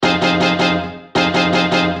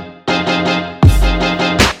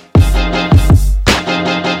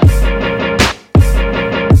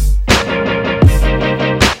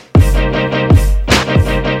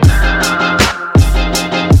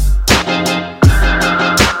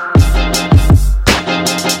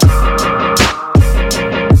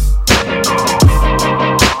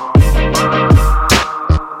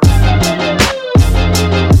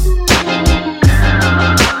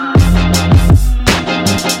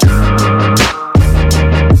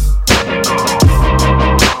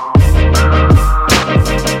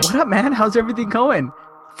how's everything going?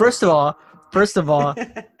 First of all,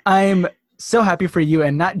 I'm so happy for you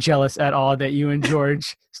and not jealous at all that you and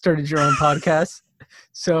George started your own podcast.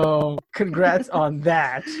 So congrats on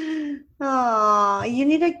that. Oh, you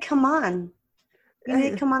need to come on. You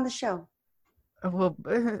need to come on the show. Well,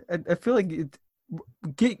 I feel like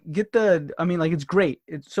get the. I mean, like it's great.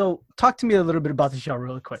 So talk to me a little bit about the show,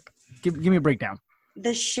 really quick. Give me a breakdown.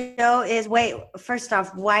 The show is. Wait, first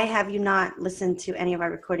off, why have you not listened to any of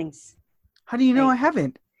our recordings? How do you know I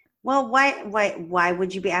haven't? Well, why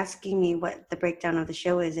would you be asking me what the breakdown of the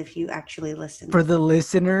show is if you actually listen? For the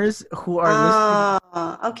listeners who are listening.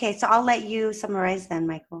 Oh, okay. So I'll let you summarize then,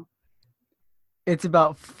 Michael. It's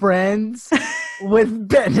about friends with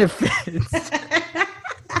benefits.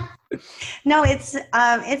 No, it's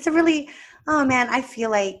a really, oh man, I feel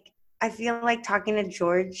like talking to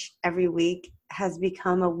George every week has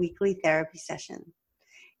become a weekly therapy session.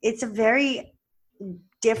 It's a very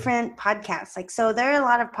different podcast. Like, so there are a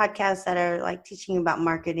lot of podcasts that are like teaching about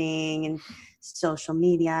marketing and social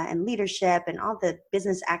media and leadership and all the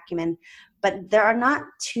business acumen, but there are not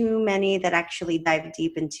too many that actually dive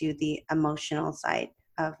deep into the emotional side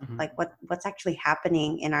of like what's actually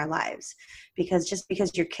happening in our lives. Because just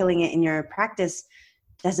because you're killing it in your practice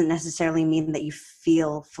doesn't necessarily mean that you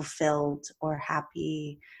feel fulfilled or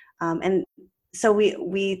happy. And so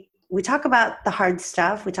we talk about the hard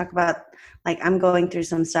stuff. We talk about, like, I'm going through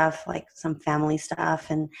some stuff, like some family stuff,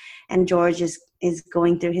 and George is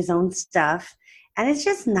going through his own stuff. And it's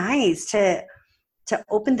just nice to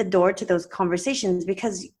open the door to those conversations,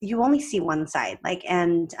 because you only see one side. Like,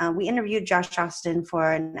 and we interviewed Josh Austin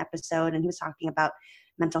for an episode, and he was talking about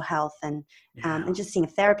mental health and just seeing a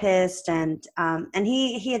therapist. And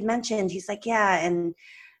he had mentioned, he's like, yeah.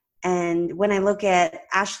 And when I look at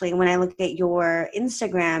Ashley, when I look at your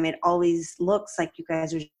Instagram, it always looks like you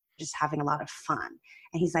guys are just having a lot of fun.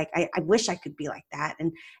 And he's like, I wish I could be like that.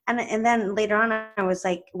 And then later on, I was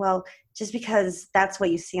like, well, just because that's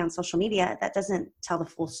what you see on social media, that doesn't tell the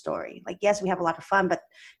full story. Like, yes, we have a lot of fun, but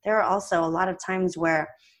there are also a lot of times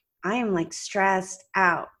where I am like stressed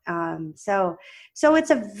out. So it's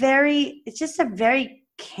just a very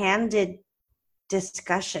candid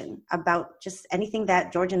discussion about just anything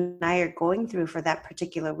that George and I are going through for that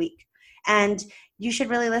particular week. And you should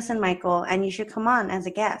really listen, Michael, and you should come on as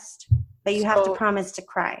a guest, but you have to promise to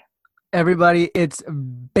cry. Everybody, it's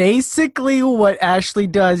basically what Ashley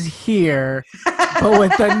does here, but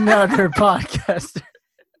with another podcaster.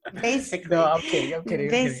 Basically. No, I'm kidding.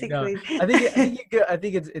 Basically. No. I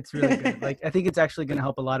think it's really good. Like, I think it's actually going to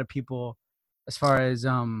help a lot of people as far as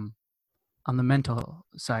on the mental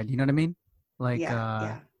side. You know what I mean? Like,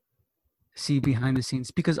 see behind the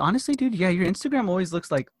scenes. Because honestly, dude, your Instagram always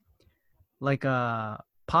looks like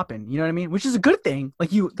popping. You know what I mean? Which is a good thing.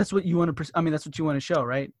 Like, that's what you want to. That's what you want to show,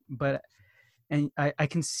 right? But and I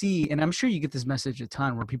can see, and I'm sure you get this message a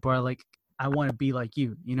ton where people are like, I want to be like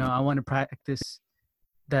you. You know, I want to practice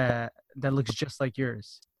that looks just like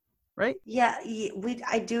yours, right? Yeah,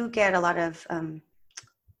 I do get a lot of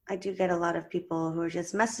people who are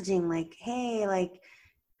just messaging like, hey, like,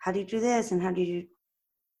 how do you do this, and how do you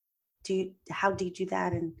do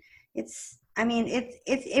that? And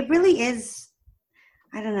it really is,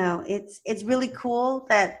 I don't know, it's really cool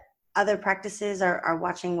that other practices are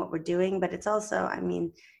watching what we're doing, but it's also,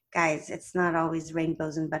 guys, it's not always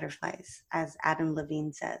rainbows and butterflies, as Adam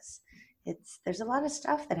Levine says. There's a lot of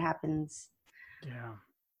stuff that happens. Yeah.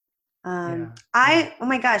 Oh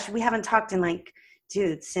my gosh, we haven't talked in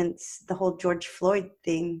since the whole George Floyd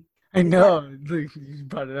thing. I know you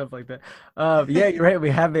brought it up like that. Yeah, you're right. We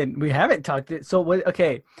haven't talked it. So what?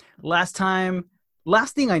 Okay, last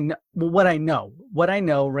thing I know. What I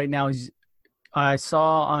know right now is I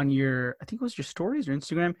saw on your, I think it was your stories or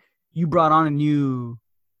Instagram, you brought on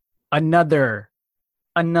another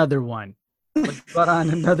one. Like, you brought on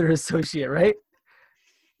another associate, right?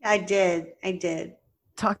 I did.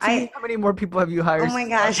 Talk to me. How many more people have you hired? Oh my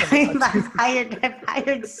gosh, I've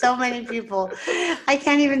hired so many people. I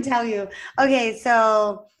can't even tell you. Okay,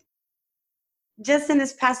 so just in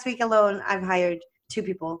this past week alone, I've hired 2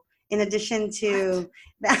 people in addition to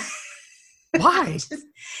that. Why?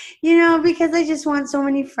 Because I just want so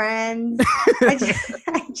many friends.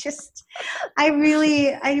 I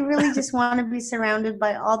really just want to be surrounded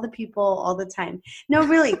by all the people all the time. No,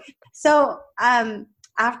 really. So,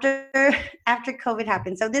 after COVID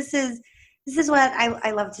happened. So this is what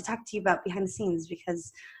I love to talk to you about behind the scenes,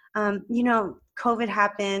 because, COVID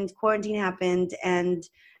happened, quarantine happened, and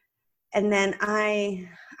then I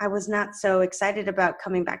was not so excited about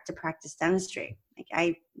coming back to practice dentistry.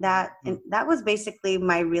 And that was basically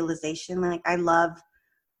my realization. Like, I love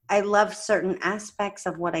I love certain aspects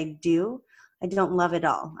of what I do. I don't love it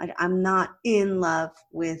all. I'm not in love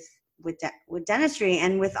with dentistry,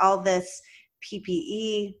 and with all this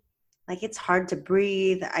PPE. Like, it's hard to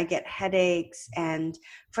breathe. I get headaches, and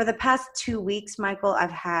for the past 2 weeks, Michael,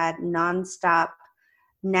 I've had nonstop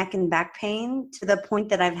neck and back pain to the point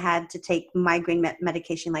that I've had to take migraine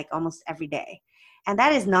medication like almost every day. And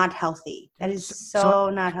that is not healthy. That is So so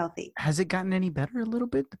not healthy. has it gotten any better a little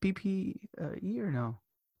bit, the PPE, or no?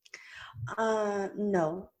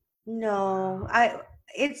 No, no. Wow.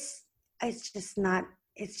 It's, it's just not,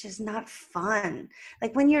 it's just not fun.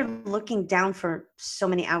 Like, when you're looking down for so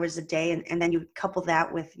many hours a day, and then you couple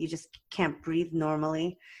that with you just can't breathe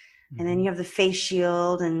normally. And then Mhm. you have the face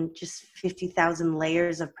shield and just 50,000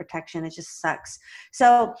 layers of protection. It just sucks.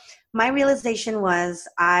 So my realization was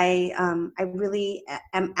I really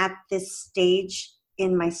am at this stage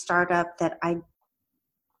in my startup that I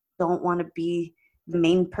don't want to be the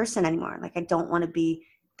main person anymore. Like, I don't want to be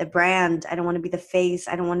the brand. I don't want to be the face.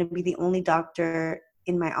 I don't want to be the only doctor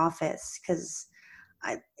in my office, because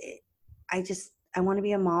I, I want to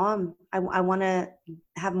be a mom. I want to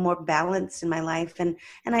have more balance in my life. And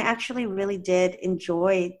I actually really did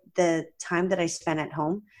enjoy the time that I spent at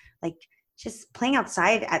home. Like, just playing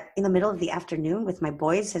outside in the middle of the afternoon with my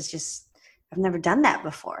boys I've never done that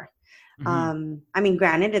before. Mhm. I mean,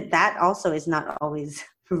 granted, that also is not always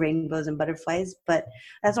rainbows and butterflies, but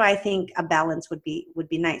that's why I think a balance would be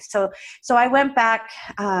nice. So I went back.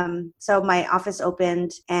 So my office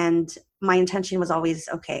opened, and my intention was always,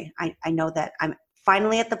 okay, I know that I'm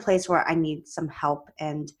finally at the place where I need some help,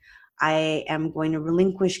 and I am going to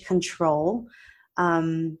relinquish control.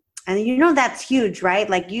 And that's huge, right?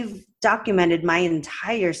 Like, you've documented my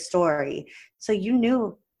entire story, so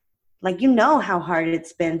how hard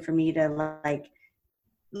it's been for me to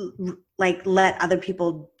let other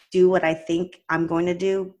people do what I think I'm going to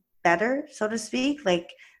do better, so to speak, like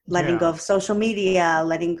letting go Yeah. of social media,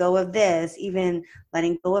 letting go of this, even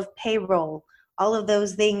letting go of payroll. All of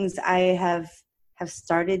those things I have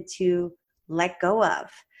started to let go of.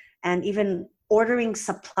 And even ordering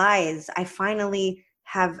supplies, I finally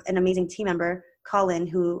have an amazing team member, Colin,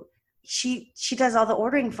 who she does all the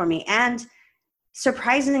ordering for me. And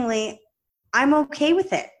surprisingly, I'm okay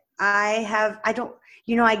with it. I don't,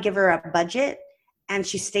 I give her a budget, and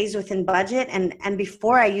she stays within budget. And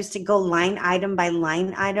before, I used to go line item by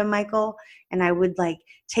line item, Michael, and I would like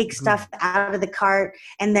take Ooh. stuff out of the cart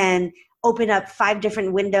and then open up 5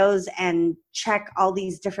 different windows and check all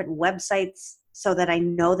these different websites so that I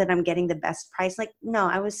know that I'm getting the best price. Like, no,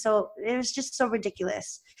 it was just so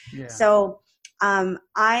ridiculous. Yeah. So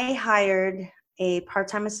I hired a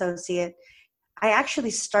part-time associate. I actually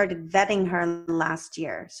started vetting her last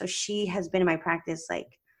year. So she has been in my practice, like,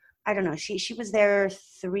 I don't know, she was there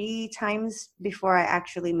 3 times before I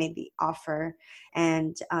actually made the offer.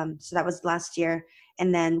 And so that was last year.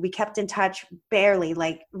 And then we kept in touch barely,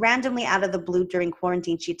 like randomly out of the blue during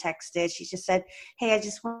quarantine. She texted. She just said, "Hey, I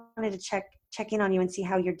just wanted to check in on you and see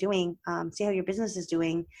how you're doing, see how your business is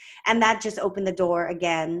doing." And that just opened the door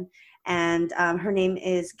again. And her name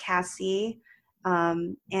is Cassie.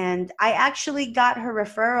 And I actually got her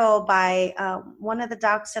referral by one of the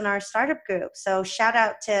docs in our startup group. So shout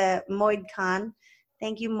out to Moid Khan.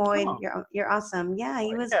 Thank you, Moid. Oh, You're awesome. Yeah,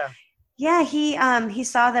 well, yeah. yeah, he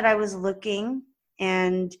saw that I was looking,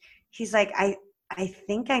 and he's like, I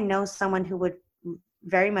think I know someone who would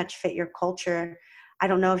very much fit your culture. I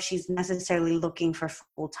don't know if she's necessarily looking for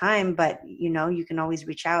full time, but you can always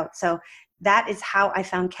reach out. So that is how I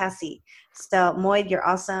found Cassie. So Moid, you're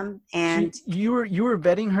awesome. And You were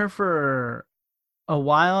vetting her for a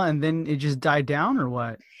while, and then it just died down, or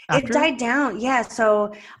what? it After? died down. Yeah.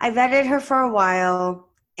 So I vetted her for a while,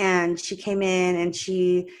 and she came in, and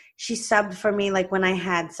she subbed for me, like when I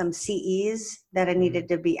had some CEs that I Mhm. needed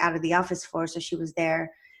to be out of the office for. So she was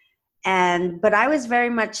there. But I was very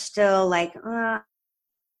much still like, do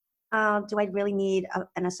I really need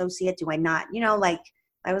an associate? Do I not? Like,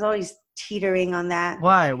 I was always teetering on that,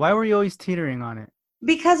 Why? Why were you always teetering on it?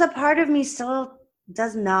 because a part of me still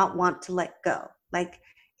does not want to let go. Like,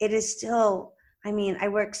 it is still, I mean, I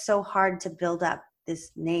work so hard to build up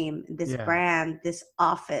this name, this Yeah. brand, this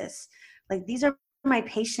office. Like, these are my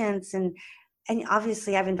patients, and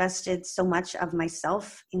obviously I've invested so much of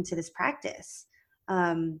myself into this practice.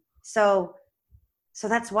 So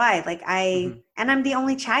that's why, like, Mhm. and I'm the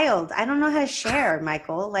only child. I don't know how to share,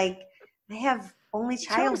 Michael. Like, I have only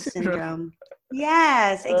Child child syndrome. syndrome.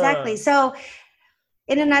 Yes, exactly. Uh, So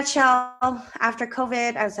in a nutshell, after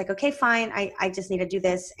COVID, I was like, okay, fine. I just need to do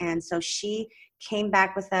this. And so she came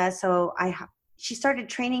back with us. So she started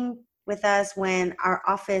training with us when our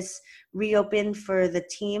office reopened for the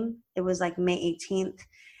team. It was like May 18th.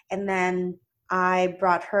 And then I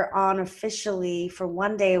brought her on officially for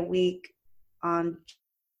 1 day a week on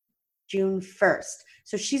June 1st.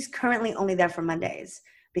 So she's currently only there for Mondays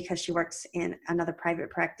because she works in another private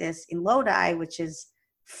practice in Lodi, which is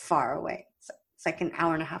far away. It's like an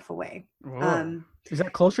hour and a half away. Is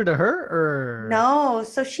that closer to her or? No,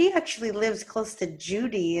 so she actually lives close to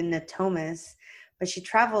Judy in Natomas, but she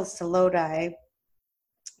travels to Lodi.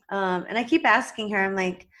 And I keep asking her, I'm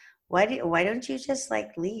like, why don't you just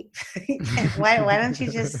like leave? why don't you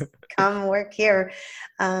just come and work here?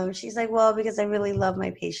 She's like, well, because I really love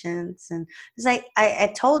my patients. And it's like,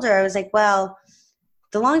 I told her, I was like, well,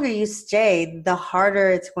 the longer you stay, the harder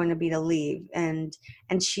it's going to be to leave. And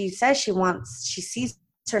she says she sees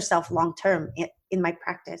herself long-term in my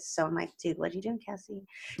practice. So I'm like, dude, what are you doing, Cassie?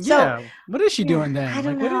 Yeah. What is she doing then? I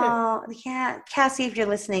don't know. Yeah. Cassie, if you're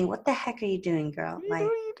listening, what the heck are you doing, girl? What are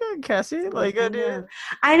you doing, Cassie? Like,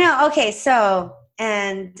 I know. Okay. So,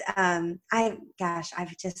 and, I've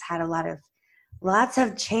just had lots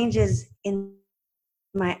of changes in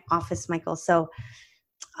my office, Michael. So,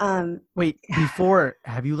 wait,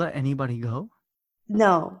 have you let anybody go?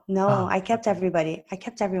 No, I kept everybody. I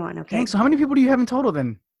kept everyone. Okay. Dang, so how many people do you have in total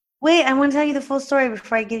then? Wait, I want to tell you the full story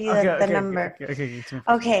before I give you the number.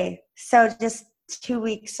 Okay. So just 2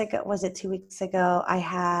 weeks ago, was it 2 weeks ago? I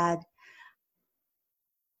had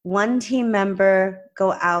one team member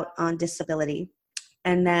go out on disability.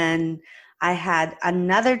 And then I had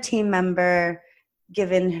another team member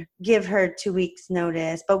give her 2 weeks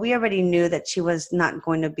notice, but we already knew that she was not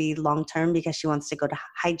going to be long-term because she wants to go to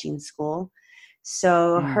hygiene school.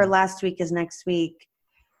 So her last week is next week.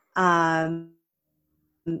 And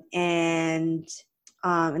then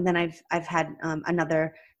I've had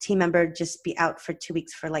another team member just be out for 2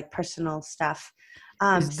 weeks for like personal stuff.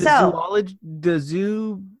 The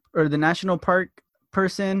zoo or the national park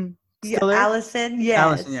person still there? Allison, yes.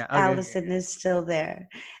 Allison, yeah. Okay. Allison is still there.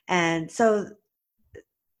 And so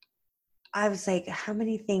I was like, how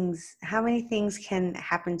many things can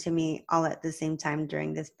happen to me all at the same time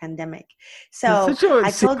during this pandemic? So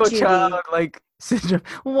I told Judy, child, like,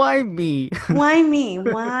 why me? Why me?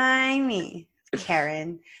 Why me?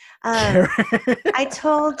 Karen. I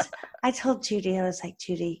told Judy, I was like,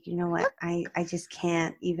 Judy, you know what? I just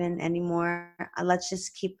can't even anymore. Let's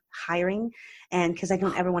just keep hiring. And because I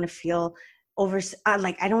don't ever want to feel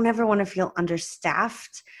I don't ever want to feel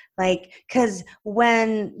understaffed. Like, because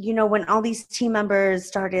when all these team members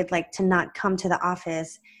started like to not come to the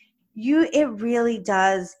office, it really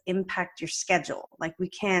does impact your schedule. Like, we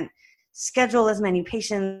can't schedule as many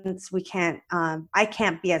patients. We can't, I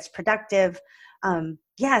can't be as productive.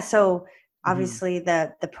 So obviously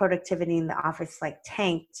the productivity in the office like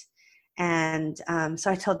tanked. And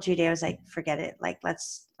so I told Judy, I was like, forget it. Like,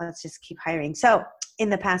 let's just keep hiring. So in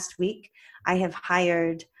the past week, I have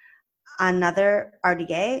hired another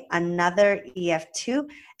RDA, another EF2,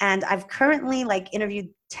 and I've currently like interviewed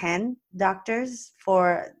 10 doctors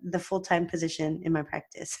for the full-time position in my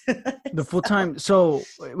practice. The full-time. So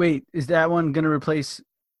wait, is that one going to replace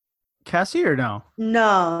Cassie or no?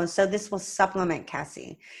 No. So this will supplement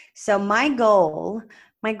Cassie. So my goal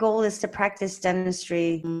is to practice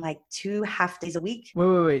dentistry like 2 half days a week.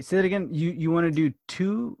 Wait. Say that again. You want to do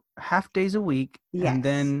 2 half days a week, yes, and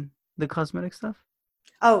then the cosmetic stuff?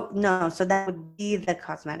 Oh, no. So that would be the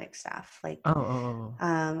cosmetic stuff. Like,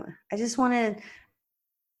 I just want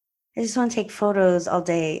to take photos all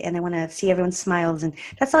day, and I want to see everyone's smiles, and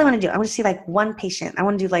that's all I want to do. I want to see like one patient. I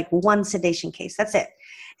want to do like one sedation case. That's it.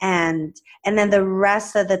 And then the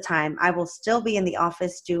rest of the time, I will still be in the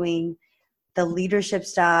office doing the leadership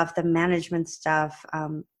stuff, the management stuff,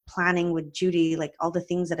 planning with Judy, like all the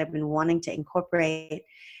things that I've been wanting to incorporate.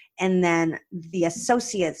 And then the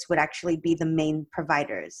associates would actually be the main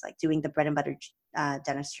providers, like doing the bread and butter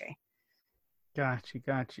dentistry. Got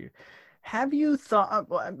you. Have you thought,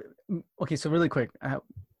 okay, so really quick,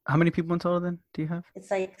 how many people in total then do you have?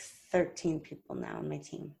 It's like 13 people now on my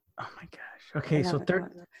team. Oh my gosh. Okay, so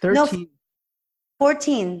 13. No,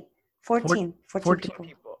 14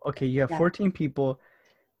 people. Okay, you have 14 people.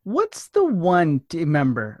 What's the one team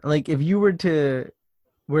member? Like, if you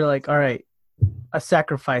we're like, all right, a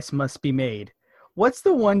sacrifice must be made. What's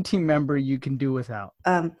the one team member you can do without?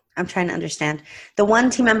 I'm trying to understand. The one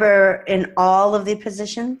team member in all of the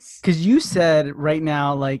positions? Because you said right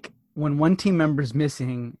now, like, when one team member's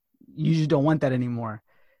missing, you just don't want that anymore.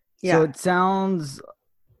 Yeah. So it sounds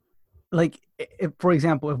like, if, for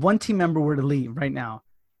example, if one team member were to leave right now,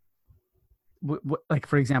 like,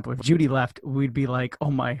 for example, if Judy left, we'd be like,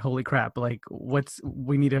 oh my, holy crap. Like,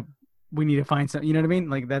 we need to we need to find some, you know what I mean?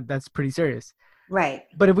 Like that's pretty serious. Right.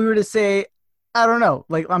 But if we were to say, I don't know,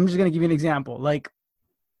 like I'm just gonna give you an example, like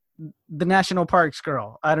the national parks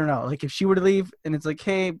girl. I don't know, like if she were to leave, and it's like,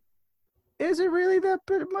 hey, is it really that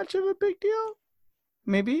much of a big deal?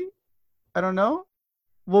 Maybe. I don't know.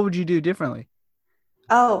 What would you do differently?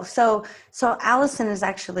 Oh, so Allison is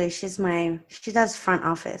actually she does front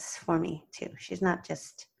office for me too. She's not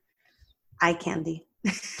just eye candy.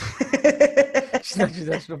 She's not just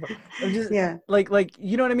national park. I'm just Yeah. like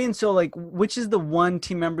you know what I mean. So like, which is the one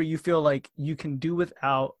team member you feel like you can do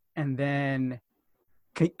without, and then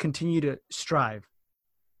continue to strive?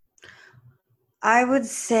 I would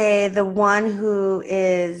say the one who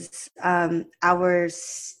is our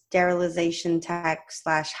sterilization tech /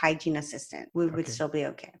 hygiene assistant. We would Okay. still be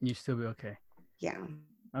okay. You still be okay. Yeah.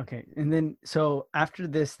 Okay. And then, so after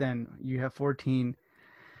this, then you have 14.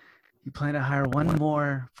 You plan to hire one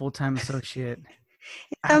more full-time associate.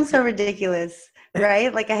 It sounds so ridiculous,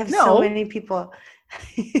 right? Like I have so No, many people.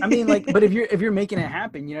 I mean, like, but if you're making it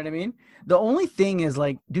happen, you know what I mean? The only thing is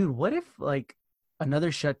like, dude, what if like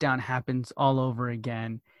another shutdown happens all over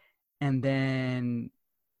again, and then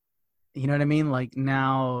you know what I mean? Like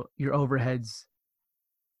now your overheads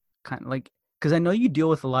kind of like, because I know you deal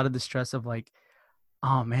with a lot of the stress of like,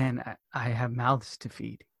 oh man, I have mouths to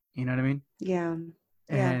feed. You know what I mean? Yeah.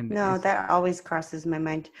 Yeah. And No, it's that always crosses my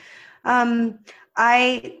mind. Um,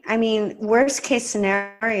 I mean, worst case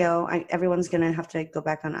scenario, everyone's going to have to go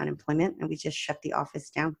back on unemployment and we just shut the office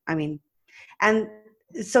down. I mean, and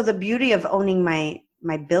so the beauty of owning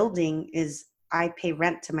my building is I pay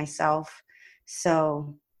rent to myself.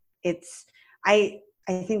 So it's, I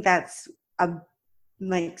think that's a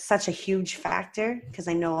like such a huge factor because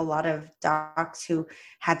I know a lot of docs who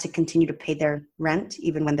had to continue to pay their rent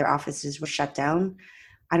even when their offices were shut down.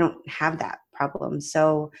 I don't have that problem.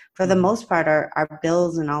 So for the most part, our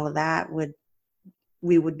bills and all of that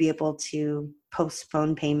we would be able to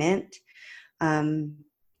postpone payment. Um,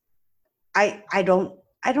 I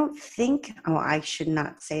don't think, oh, I should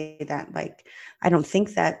not say that. Like, I don't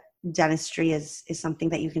think that dentistry is something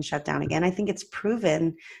that you can shut down again. I think it's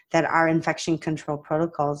proven that our infection control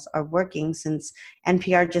protocols are working since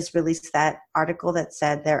NPR just released that article that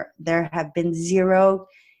said there have been 0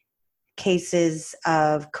 cases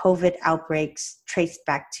of COVID outbreaks traced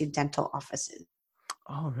back to dental offices,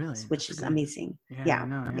 oh really? which That's is good. amazing. Yeah, I Yeah.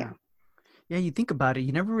 know. Yeah, Yeah. yeah. You think about it,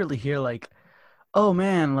 you never really hear like, oh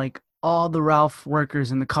man, like all the Ralph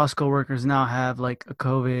workers and the Costco workers now have like a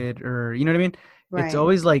COVID, or you know what I mean? It's Right.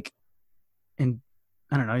 always like in,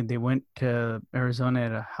 I don't know, they went to Arizona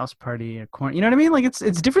at a house party or corn. You know what I mean? Like it's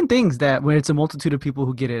different things that where it's a multitude of people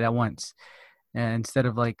who get it at once, and instead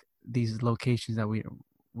of like these locations that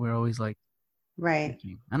we're always like Right.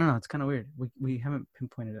 thinking. I don't know. It's kind of weird. We haven't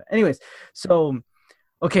pinpointed it. Anyways, so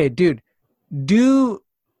okay, dude, do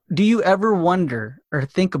do you ever wonder or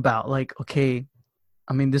think about like, okay,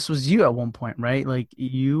 I mean, this was you at one point, right? Like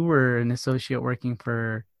you were an associate working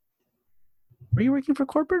for. Were you working for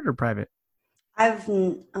corporate or private?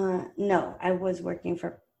 No, I was working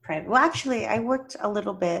for private. Well, actually, I worked a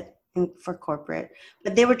little bit for corporate,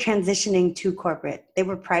 but they were transitioning to corporate. They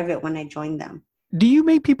were private when I joined them. Do you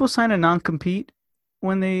make people sign a non-compete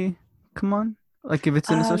when they come on? Like if it's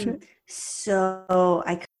an Um, associate? so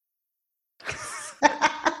I.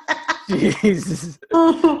 Jesus.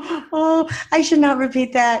 Oh, I should not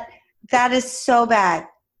repeat that. That is so bad.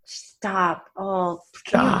 Stop. Oh,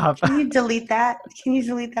 can you Stop. can you delete that? Can you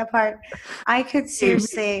delete that part? I could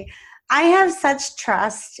seriously. I have such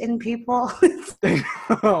trust in people.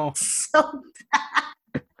 Oh. So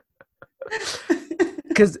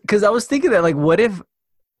Cause I was thinking that like what if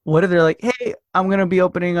they're like, hey, I'm gonna be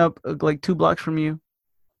opening up like 2 blocks from you.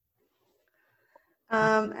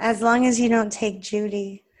 as long as you don't take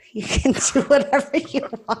Judy, you can do whatever you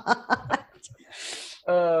want.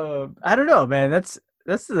 I don't know, man. That's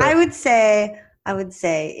the I would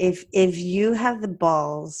say if you have the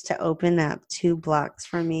balls to open up 2 blocks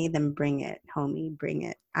for me, then bring it, homie, bring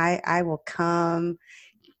it. I will come,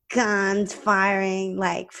 guns firing,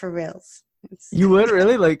 like for reals. you would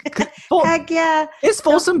really like. Heck yeah. Is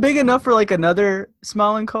Folsom big enough for like another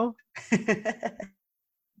Smile and Co? Would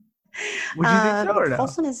you think so or no?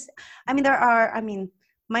 Folsom is. I mean,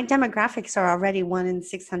 my demographics are already 1 in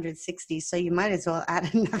 660, so you might as well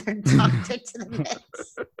add another doctor to the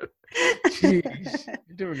mix. Jeez,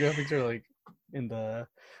 your demographics are like in the,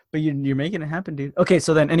 but you're making it happen, dude. Okay,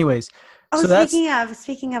 so then, anyways, Oh, so that's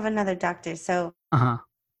speaking of another doctor, so uh-huh.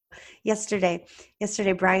 yesterday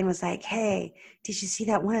Brian was like, "Hey, did you see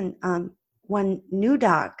that one new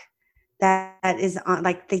doc that is on,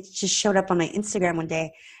 like, they just showed up on my Instagram one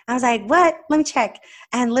day. I was like, what? Let me check.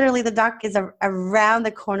 And literally the doc is around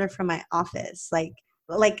the corner from my office, like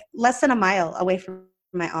less than a mile away from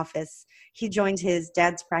my office. He joined his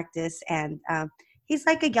dad's practice, and he's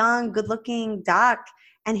like a young, good-looking doc.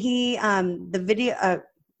 And he, the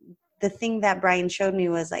thing that Brian showed me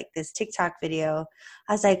was like this TikTok video.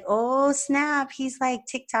 I was like, oh snap, he's like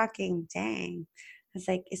TikToking. Dang. I was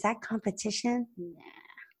like, is that competition?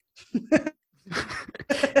 Nah.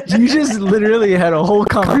 You just literally had a whole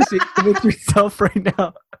conversation with yourself right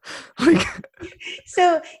now. Like,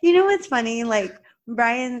 so you know what's funny? Like,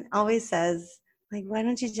 Brian always says, like, why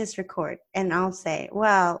don't you just record? And I'll say,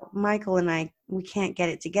 well, Michael and I, we can't get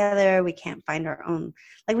it together. We can't find our own,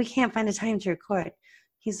 like, we can't find a time to record.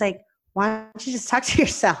 He's like, why don't you just talk to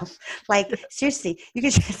yourself? Like, seriously, you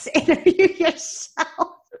could just interview yourself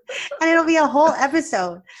and it'll be a whole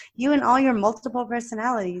episode. You and all your multiple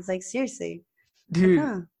personalities. Like, seriously.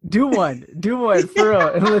 dude, do one for real.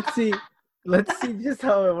 And let's see just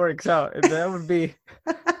how it works out. And that would be,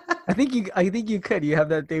 I think you could. You have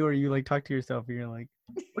that day where you like talk to yourself and you're like,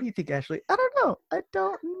 what do you think, Ashley? I don't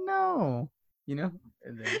know. You know?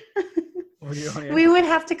 And then, we would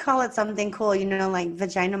have to call it something cool, you know, like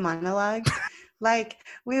vagina monologue. Like,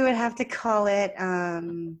 we would have to call it, I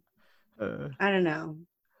don't know.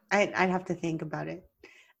 I'd have to think about it.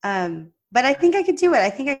 But I think I could do it. I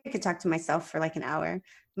think I could talk to myself for like an hour.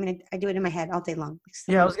 I mean, I do it in my head all day long.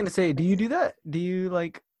 Yeah, I was going to say, do you do that? Do you,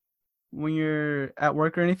 like, when you're at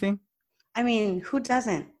work or anything? I mean, who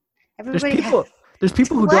doesn't? Everybody there's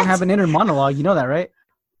people who don't have an inner monologue. You know that, right?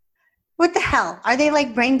 What the hell? Are they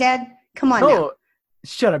like brain dead? Come on now.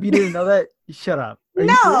 Shut up. You didn't know that? Shut up.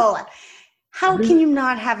 No. How can you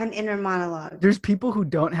not have an inner monologue? There's people who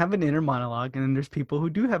don't have an inner monologue, and then there's people who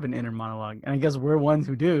do have an inner monologue. And I guess we're ones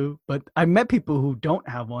who do, but I've met people who don't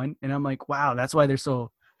have one, and I'm like, wow, that's why they're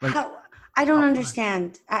so, like... I don't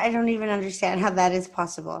understand. I don't even understand how that is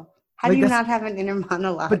possible. How do you not have an inner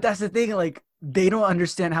monologue? But that's the thing, like, they don't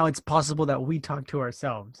understand how it's possible that we talk to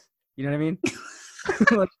ourselves. You know what I mean?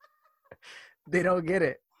 Like, they don't get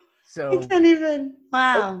it. So I can't even.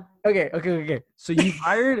 Wow. Okay. So you've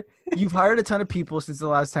hired a ton of people since the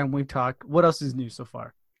last time we talked. What else is new so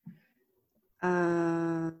far?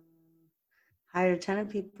 Hired a ton of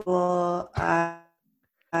people. I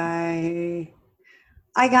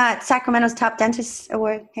got Sacramento's Top Dentist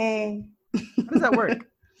Award. Hey. How does that work?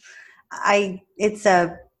 It's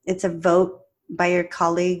a vote by your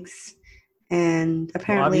colleagues, and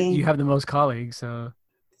apparently you have the most colleagues. So.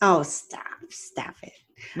 Oh, stop it.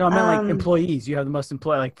 No, I meant like employees. You have the most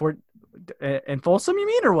employees, like for and Folsom, you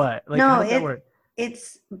mean, or what? Like, no, how does that work?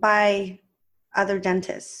 It's by other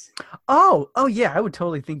dentists. Oh, yeah, I would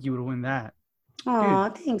totally think you would win that. Oh,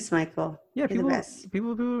 thanks, Michael. Yeah, You're the best.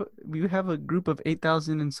 People do. We have a group of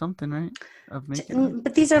 8,000 and something, right?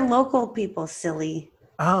 But these are local people, silly.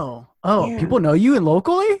 Oh, yeah. People know you in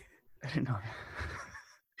locally? I didn't know that.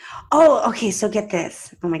 Oh, okay. So get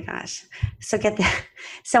this. Oh my gosh. So get this.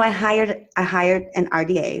 So I hired an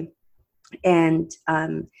RDA, and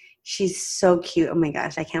she's so cute. Oh my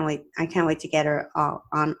gosh. I can't wait to get her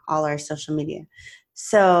on all our social media.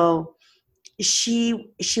 So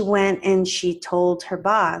she went and she told her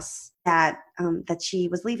boss that she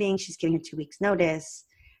was leaving. She's giving her 2 weeks notice.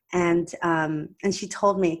 And she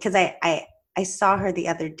told me, cause I saw her the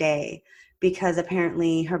other day, because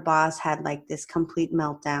apparently her boss had like this complete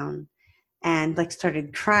meltdown and like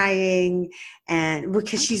started crying, and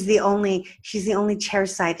because she's the only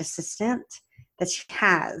chairside assistant that she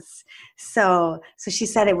has. So she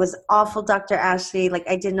said it was awful, Dr. Ashley. Like,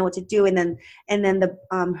 I didn't know what to do. And then the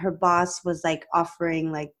her boss was like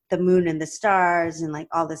offering like the moon and the stars and like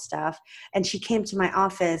all this stuff. And she came to my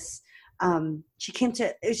office.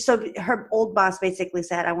 So her old boss basically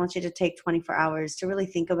said, I want you to take 24 hours to really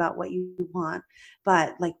think about what you want,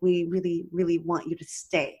 but like, we really, really want you to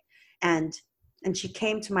stay. And she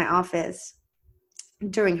came to my office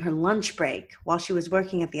during her lunch break while she was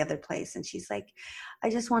working at the other place. And she's like,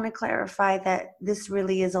 I just want to clarify that this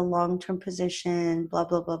really is a long-term position, blah,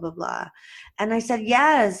 blah, blah, blah, blah. And I said,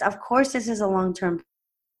 yes, of course this is a long-term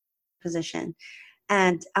position.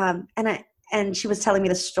 And she was telling me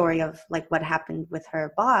the story of like what happened with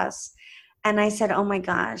her boss. And I said, oh my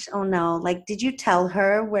gosh, oh no. Like, did you tell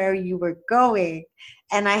her where you were going?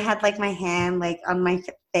 And I had like my hand like on my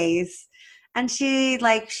face. And she's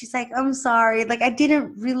like, I'm sorry. Like, I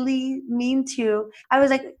didn't really mean to. I was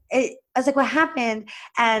like, what happened?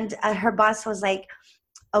 And her boss was like,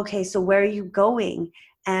 okay, so where are you going?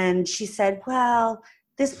 And she said, well,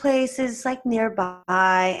 this place is like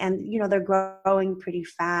nearby, and they're growing pretty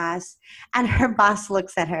fast. And her boss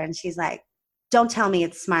looks at her and she's like, don't tell me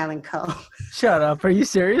it's Smile & Co. Shut up. Are you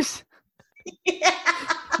serious? Yeah.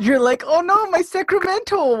 You're like, oh no, my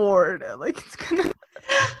Sacramento award. Like it's gonna.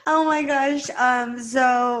 Oh my gosh.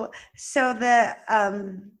 So the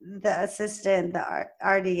assistant, the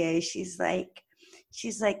RDA, she's like,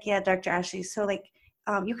 yeah, Dr. Ashley. So like,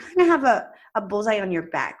 you kind of have a bullseye on your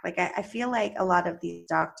back. Like I feel like a lot of these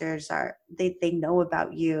doctors they know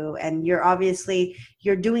about you, and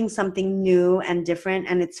you're doing something new and different,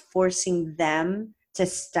 and it's forcing them to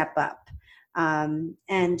step up.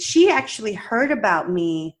 And she actually heard about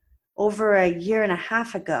me over a year and a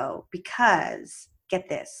half ago because, get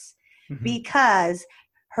this, because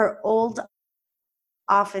her old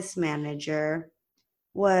office manager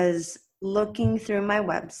was looking through my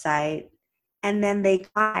website, and then they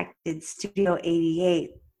contacted Studio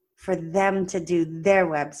 88 for them to do their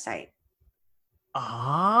website.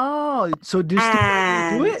 Oh, so do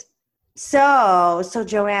it? So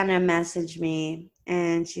Joanna messaged me,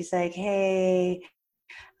 and she's like, hey,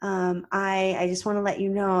 I just want to let you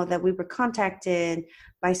know that we were contacted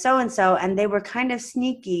by so-and-so, and they were kind of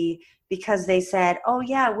sneaky because they said, oh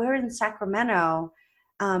yeah, we're in Sacramento.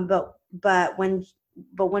 But when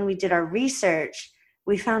we did our research,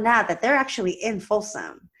 we found out that they're actually in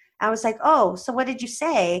Folsom. I was like, oh, so what did you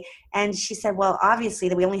say? And she said, well, obviously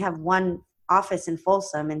that we only have one office in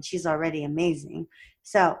Folsom, and she's already amazing.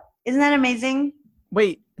 So isn't that amazing?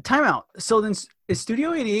 Wait, time out. So then is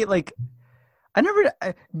Studio 88 like,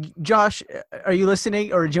 Josh, are you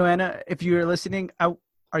listening? Or Joanna, if you're listening,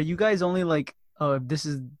 are you guys only like, this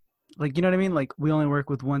is like, you know what I mean? Like we only work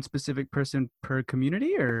with one specific person per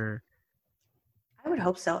community, or? I would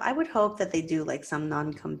hope so. I would hope that they do like some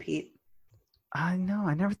non-compete. I know.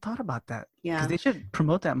 I never thought about that. Yeah. Because they should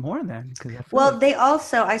promote that more then. Well, they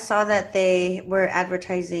also, I saw that they were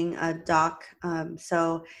advertising a doc.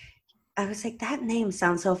 So I was like, that name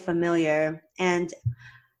sounds so familiar. And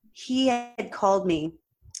he had called me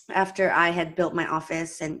after I had built my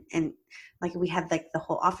office, and like we had like the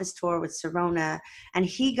whole office tour with Sirona, and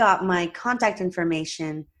he got my contact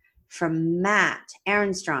information from Matt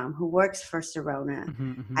Ehrenstrom, who works for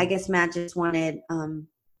Sirona. I guess Matt just wanted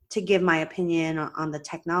to give my opinion on the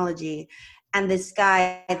technology. And this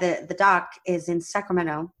guy, the doc, is in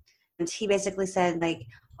Sacramento, and he basically said like,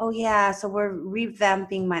 oh yeah, so we're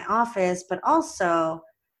revamping my office, but also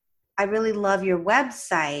I really love your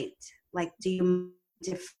website. Like, do you mind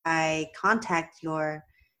if I contact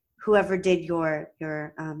whoever did your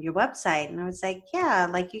website? And I was like, yeah,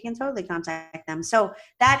 like you can totally contact them. So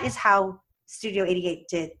that is how Studio 88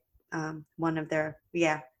 did one of their,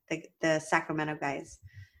 the Sacramento guys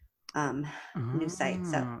new site.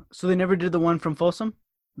 So they never did the one from Folsom,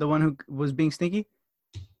 the one who was being sneaky?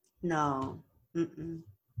 No. Mm-mm.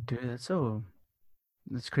 Dude,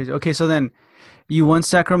 that's crazy. Okay, so then you won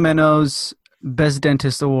Sacramento's Best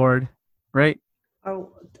Dentist Award, right? Or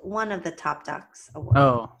one of the top docs awards.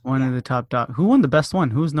 Oh, one of the top doc. Who won the best one?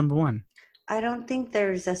 Who's number one? I don't think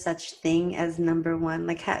there's a such thing as number one.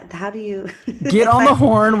 Like, how do you get on the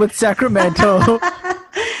horn with Sacramento?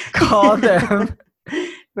 Call them,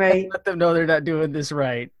 right? Let them know they're not doing this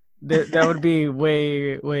right. That would be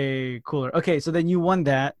way, way cooler. Okay, so then you won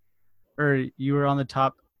that, or you were on the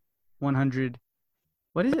top 100.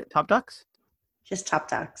 What is it? Top docs? Just top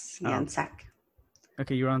docs. Yeah, and Sac.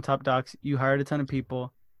 Okay, you were on top docs. You hired a ton of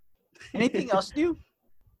people. Anything else new?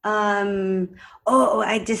 I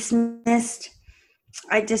dismissed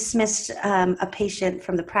a patient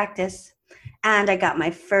from the practice, and I got my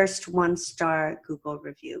first 1-star Google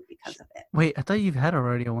review because of it. Wait, I thought you've had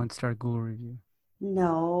already a 1-star Google review.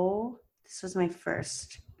 No, this was my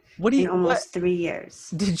first. What do you? In almost 3 years.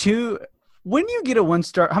 Did you? When you get a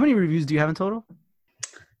 1-star, how many reviews do you have in total?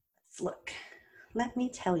 Let's look. Let me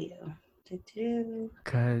tell you.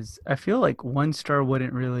 Because I feel like 1-star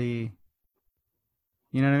wouldn't really.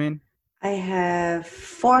 You know what I mean? I have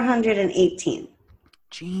 418.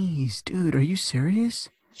 Jeez, dude, are you serious?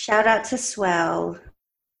 Shout out to Swell.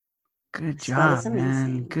 Good job,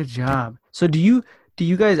 man. Good job. So do you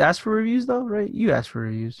guys ask for reviews though, right? You ask for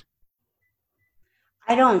reviews.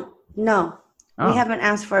 I don't. No. We haven't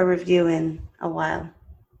asked for a review in a while.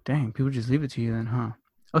 Dang, people just leave it to you then, huh?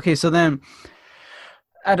 Okay, so then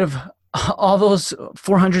out of all those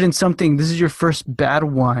 400 and something, this is your first bad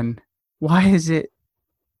one. Why is it?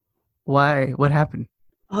 Why? What happened?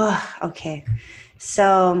 Oh, okay.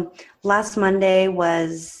 So last Monday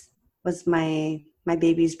was my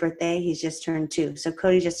baby's birthday. He's just turned 2. So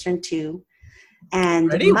Cody just turned 2.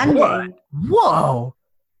 And Ready? Monday. What? Whoa.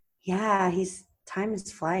 Yeah, he's time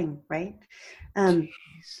is flying, right?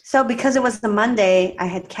 So because it was the Monday, I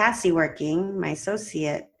had Cassie working, my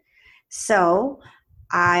associate. So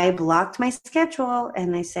I blocked my schedule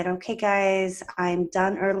and I said, okay, guys, I'm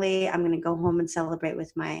done early. I'm going to go home and celebrate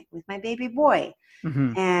with my baby boy.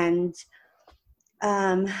 Mm-hmm. And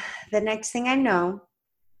the next thing I know,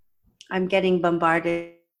 I'm getting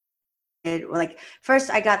bombarded. Like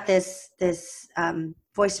first I got this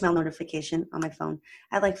voicemail notification on my phone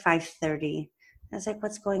at like 5:30. I was like,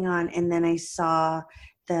 what's going on? And then I saw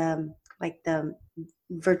the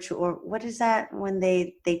virtual, or what is that when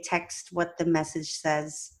they text what the message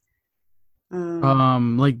says?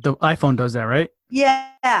 Like the iPhone does that, right?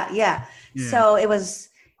 Yeah. Yeah. So it was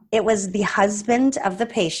the husband of the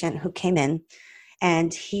patient who came in,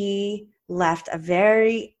 and he left a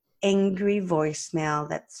very angry voicemail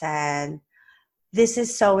that said, this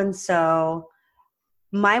is so and so.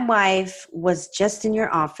 My wife was just in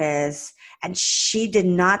your office and she did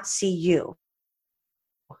not see you.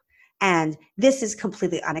 And this is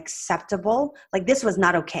completely unacceptable. Like, this was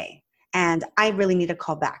not okay. And I really need a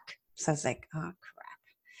call back. So I was like, oh crap.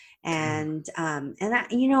 And I,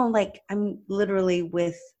 like, I'm literally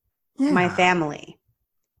with my Yeah. family.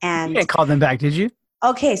 You And didn't call them back, did you?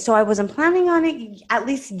 okay, so I wasn't planning on it at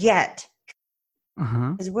least yet.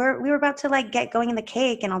 Uh-huh. Because we were about to like get going in the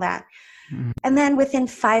cake and all that. Mhm. And then within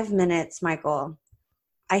 5 minutes, Michael,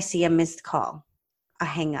 I see a missed call, a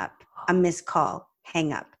hang up, a missed call,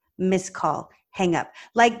 hang up, missed call, hang up.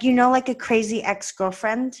 Like, like a crazy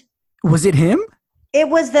ex-girlfriend. Was it him? It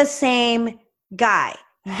was the same guy.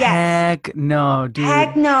 Yes. Heck no, dude.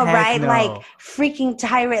 Heck no, Heck right? no. Like freaking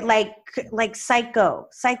tyrant, like psycho.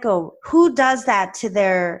 Who does that to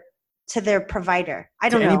their provider? I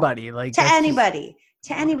don't know. Anybody, like To that's just- anybody.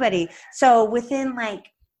 To anybody. So within like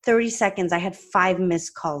 30 seconds, I had 5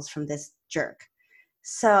 missed calls from this jerk.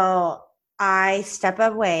 So I step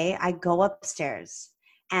away, I go upstairs,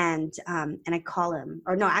 and I call him.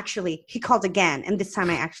 Or no, actually, he called again, and this time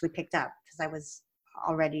I actually picked up because I was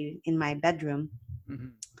already in my bedroom.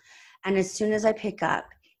 Mhm. And as soon as I pick up,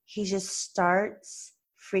 he just starts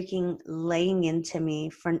freaking laying into me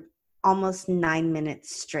for almost 9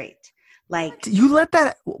 minutes straight. Like, You let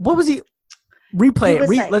that. What was he? Replay He it. was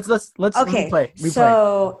like- Let's okay, replay.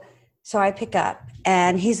 so I pick up,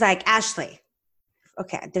 and he's like, Ashley.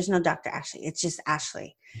 Okay, there's no Dr. Ashley. It's just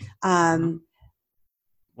Ashley. I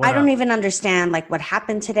don't even understand like what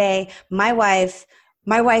happened today. My wife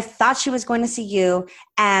thought she was going to see you,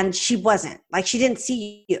 and she wasn't. Like, she didn't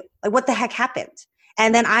see you. Like, what the heck happened?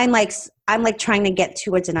 And then I'm like trying to get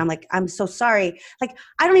towards it. And I'm like, I'm so sorry. Like,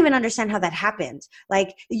 I don't even understand how that happened.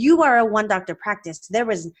 Like, you are a one doctor practice. There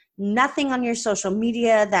was nothing on your social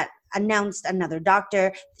media that announced another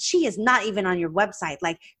doctor. She is not even on your website.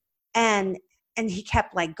 Like, and he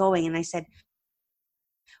kept like going. And I said,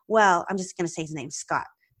 well, I'm just going to say his name, Scott,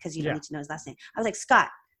 because you don't need to know his last name. I was like, Scott,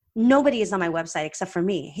 nobody is on my website except for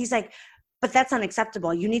me. He's like, but that's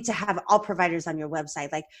unacceptable. You need to have all providers on your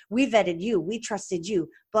website. Like, we vetted you, we trusted you,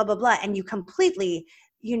 blah, blah, blah. And you completely,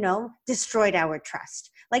 destroyed our trust.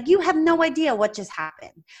 Like, you have no idea what just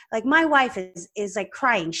happened. Like, my wife is like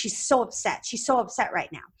crying. She's so upset. She's so upset right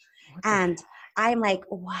now. And I'm like,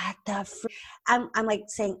 what the I'm like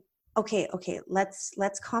saying, okay,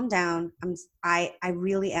 let's calm down. I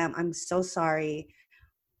really am. I'm so sorry.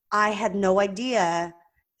 I had no idea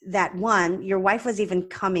that, one, your wife was even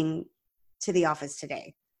coming to the office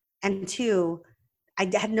today. And two, I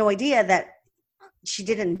had no idea that she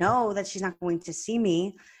didn't know that she's not going to see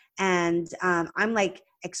me. And I'm like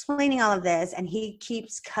explaining all of this, and he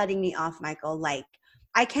keeps cutting me off, Michael. Like,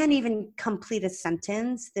 I can't even complete a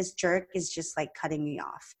sentence. This jerk is just like cutting me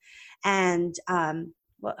off. And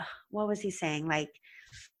what was he saying? Like,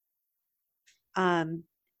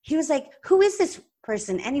 he was like, who is this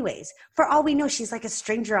person anyways? For all we know, she's like a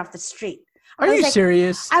stranger off the street. Are you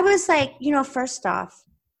serious? I was like, first off,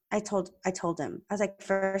 I told him, I was like,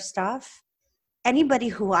 first off, anybody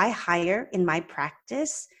who I hire in my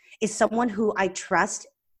practice is someone who I trust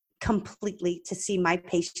completely to see my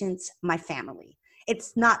patients, my family.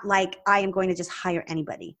 It's not like I am going to just hire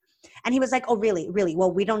anybody. And he was like, oh, really? Really?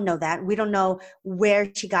 Well, we don't know that. We don't know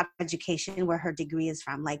where she got education, where her degree is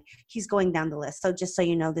from. Like, he's going down the list. So just so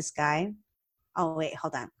you know, this guy, oh, wait,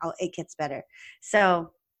 hold on. Oh, it gets better.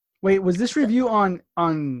 So. Wait, was this review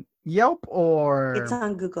on Yelp or? It's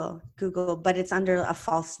on Google, but it's under a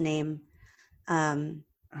false name. I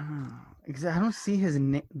don't see his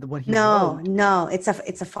name. What he wrote. wrote. No, it's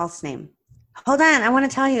a false name. Hold on, I want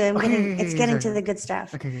to tell you. It's getting to the good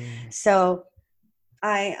stuff. Okay. So,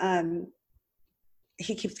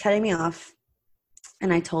 he keeps cutting me off,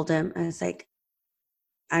 and I told him, I was like,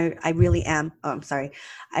 I really am. Oh, I'm sorry.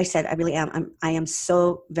 I said I really am. I am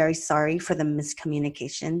so very sorry for the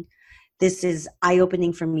miscommunication. This is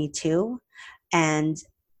eye-opening for me too. And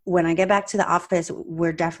when I get back to the office,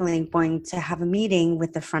 we're definitely going to have a meeting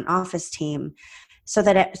with the front office team so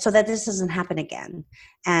that this doesn't happen again.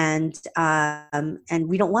 And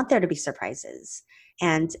we don't want there to be surprises.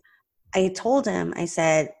 And I told him, I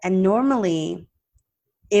said, and normally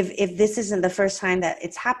if this isn't the first time that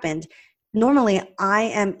it's happened, normally I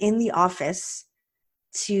am in the office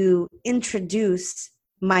to introduce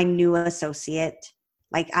my new associate.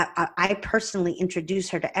 Like I personally introduce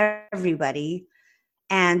her to everybody.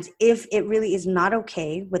 And if it really is not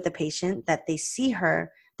okay with the patient that they see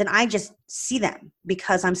her, then I just see them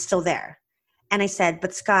because I'm still there. And I said,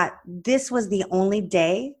 but Scott, this was the only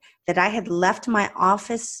day that I had left my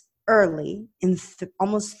office early in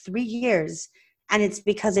almost 3 years. And it's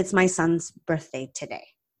because it's my son's birthday today.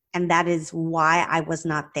 And that is why I was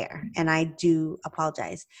not there. And I do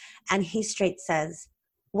apologize. And he straight says,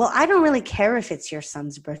 well, I don't really care if it's your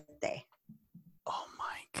son's birthday. Oh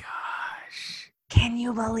my gosh. Can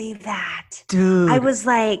you believe that? Dude. I was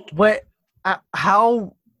like, what,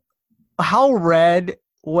 how red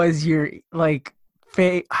was your like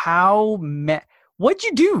face? What'd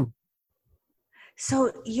you do?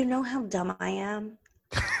 So you know how dumb I am?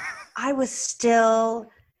 I was still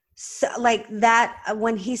like that.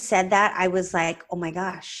 When he said that, I was like, oh my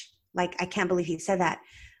gosh, like, I can't believe he said that.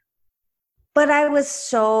 But I was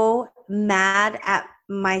so mad at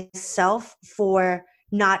myself for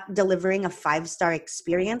not delivering a 5-star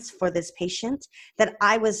experience for this patient that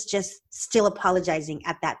I was just still apologizing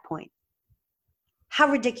at that point. How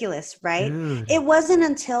ridiculous, right? Dude. It wasn't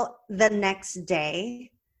until the next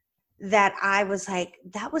day that I was like,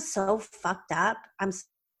 that was so fucked up. I'm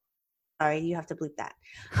sorry, you have to bleep that.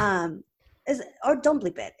 Or don't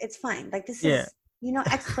bleep it. It's fine. Like, this is,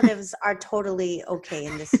 expletives are totally okay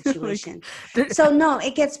in this situation. So no,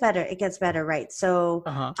 it gets better. It gets better, right? So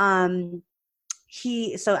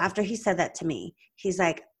so after he said that to me, he's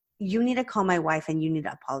like, you need to call my wife and you need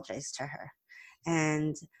to apologize to her.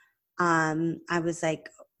 And I was like,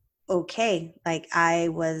 okay. Like, I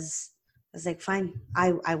was like, fine,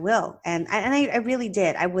 I will. And I really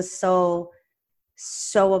did. I was so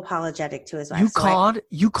apologetic to his wife.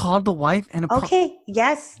 You called the wife and okay.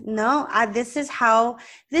 Yes. No, this is how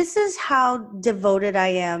devoted I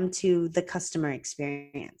am to the customer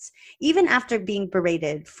experience. Even after being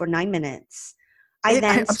berated for 9 minutes,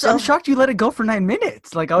 I'm shocked you let it go for 9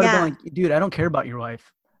 minutes. Like, I would have been like, dude, I don't care about your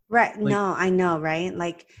wife. Right. Like, no, I know, right?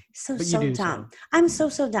 Like, so dumb. So. I'm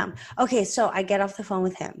so dumb. Okay, so I get off the phone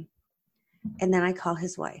with him and then I call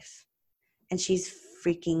his wife and she's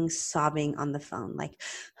freaking sobbing on the phone. Like,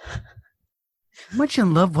 how much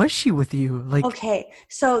in love was she with you? Like, okay,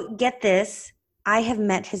 so get this. I have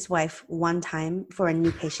met his wife one time for a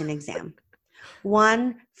new patient exam.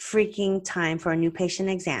 One freaking time for a new patient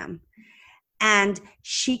exam. And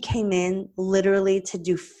she came in literally to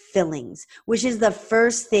do fillings, which is the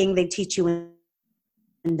first thing they teach you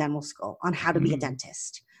in dental school on how to be a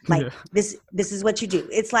dentist. Like, this is what you do.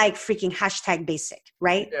 It's like freaking #basic,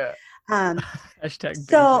 right? Yeah.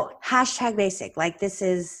 Hashtag basic. Like, this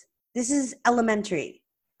is elementary.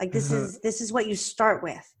 Like, this is what you start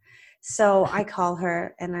with. So I call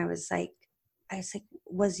her and I was like,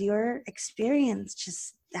 was your experience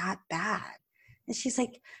just that bad? And she's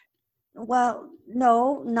like, well,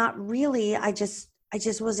 no, not really. I just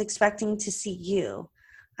was expecting to see you.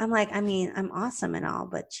 I'm like, I mean, I'm awesome and all,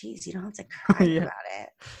 but geez, you don't have to cry about it.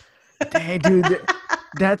 Hey, dude,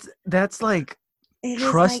 that's like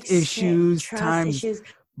trust issues times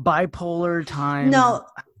bipolar times. No,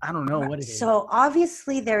 I don't know what it is. So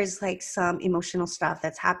obviously there is like some emotional stuff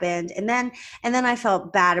that's happened, and then I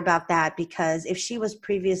felt bad about that because if she was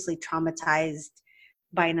previously traumatized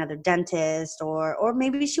by another dentist or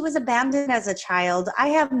maybe she was abandoned as a child, I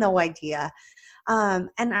have no idea. And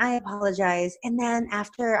I apologized. And then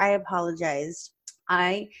after I apologized,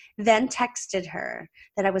 I then texted her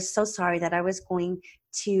that I was so sorry, that I was going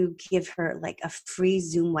to give her like a free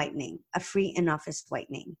Zoom whitening, a free in-office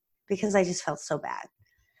whitening, because I just felt so bad.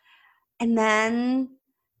 And then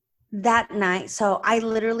that night, so I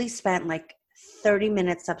literally spent like 30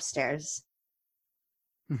 minutes upstairs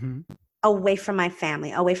away from my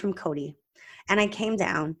family, away from Cody. And I came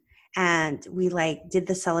down and we like did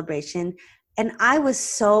the celebration. And I was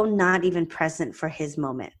so not even present for his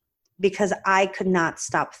moment because I could not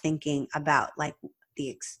stop thinking about like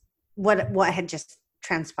what had just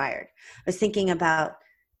transpired. I was thinking about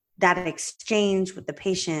that exchange with the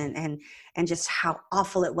patient and just how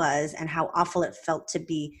awful it was and how awful it felt to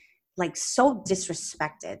be like so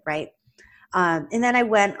disrespected, right? And then I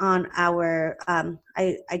went on I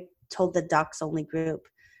told the docs only group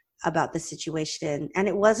about the situation. And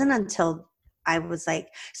it wasn't until I was like,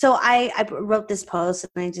 so I wrote this post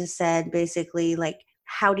and I just said basically like,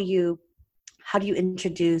 how do you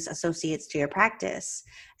introduce associates to your practice?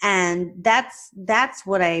 And that's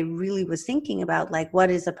what I really was thinking about, like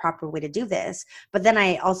what is the proper way to do this. But then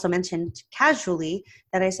I also mentioned casually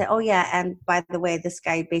that I said, oh yeah, and by the way, this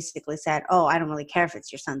guy basically said, oh, I don't really care if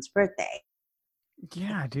it's your son's birthday.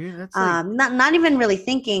 Yeah, dude, that's like Not even really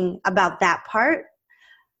thinking about that part.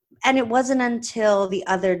 And it wasn't until the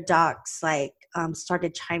other docs like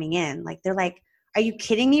started chiming in, like they're like, are you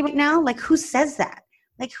kidding me right now? Like who says that?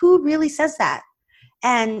 Like who really says that?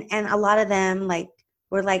 And a lot of them like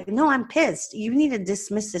were like, no, I'm pissed, you need to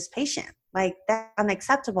dismiss this patient, like that's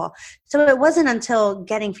unacceptable. So it wasn't until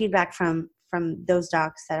getting feedback from those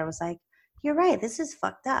docs that I was like, you're right, this is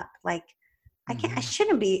fucked up. Like I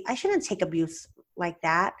shouldn't take abuse like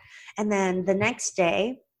that. And then the next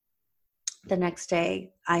day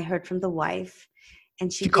I heard from the wife,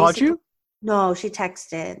 and she called you? No, she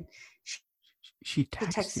texted. She She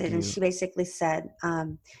texted you. and she basically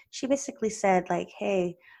said like,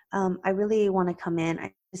 hey, I really want to come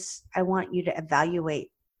in. I want you to evaluate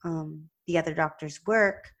the other doctor's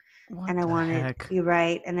work. What and I wanted heck? you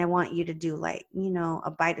right. And I want you to do like,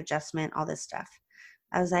 a bite adjustment, all this stuff.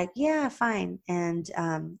 I was like, yeah, fine. And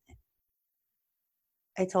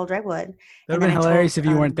I told her I would. That would have been hilarious if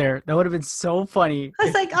you weren't there. That would have been so funny. I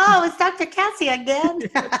was like, oh, it's Dr. Cassie again.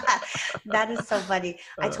 That is so funny.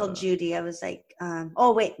 I told Judy, I was like,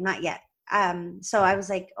 oh, wait, not yet. So I was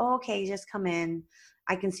like, oh, okay, just come in.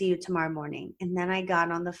 I can see you tomorrow morning. And then I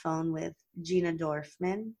got on the phone with Gina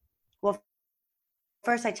Dorfman. Well,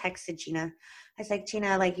 first I texted Gina. I was like,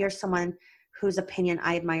 Gina, like you're someone whose opinion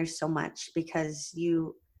I admire so much, because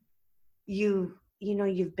you've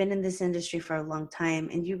been in this industry for a long time,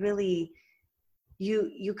 and you really,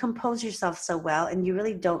 you compose yourself so well, and you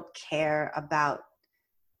really don't care about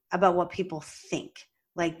what people think.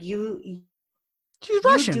 Like you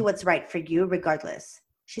do what's right for you regardless.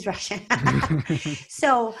 She's Russian.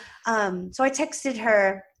 So I texted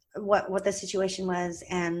her what the situation was,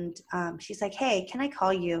 and she's like, hey, can I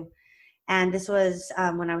call you? And this was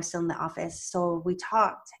when I was still in the office. So we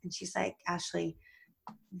talked, and she's like, Ashley,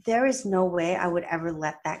 there is no way I would ever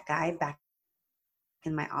let that guy back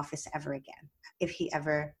in my office ever again, if he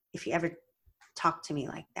ever talked to me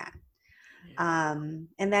like that. Yeah.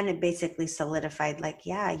 And then it basically solidified, like,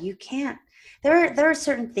 yeah, you can't. There are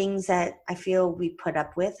certain things that I feel we put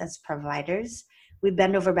up with as providers. We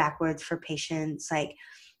bend over backwards for patients. Like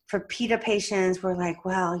for PETA patients, we're like,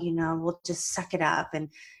 well, we'll just suck it up, and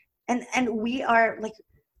we are like,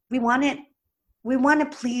 we want to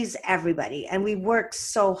please everybody, and we work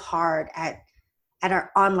so hard at our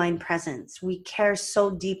online presence. We care so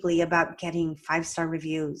deeply about getting 5-star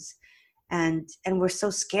reviews, and we're so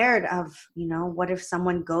scared of, what if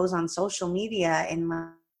someone goes on social media and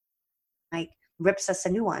like rips us a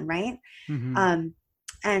new one, right? Mm-hmm.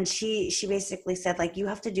 And she basically said, like, you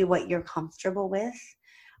have to do what you're comfortable with.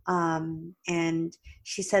 And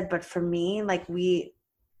she said, but for me, like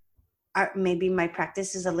maybe my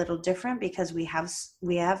practice is a little different, because we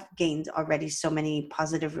have gained already so many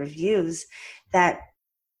positive reviews that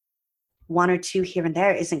 1 or 2 here and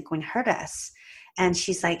there isn't going to hurt us. And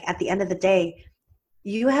she's like, at the end of the day,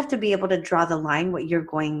 you have to be able to draw the line what you're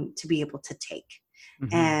going to be able to take.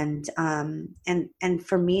 Mm-hmm. And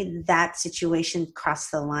for me, that situation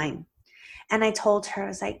crossed the line. And I told her, I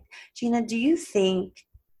was like, Gina, do you think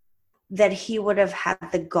that he would have had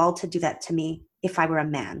the gall to do that to me if I were a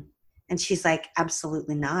man? And she's like,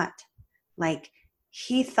 absolutely not. Like,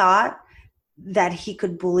 he thought that he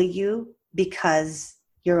could bully you because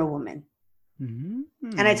you're a woman.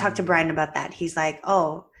 Mm-hmm. And I talked to Brian about that. He's like,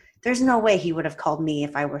 oh, there's no way he would have called me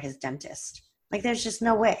if I were his dentist. Like, there's just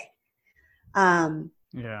no way.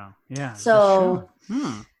 Yeah. So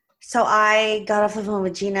I got off the phone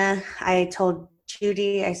with Gina. I told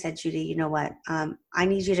Judy, I said, Judy, you know what? I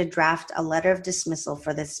need you to draft a letter of dismissal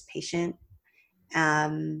for this patient.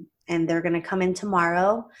 And they're going to come in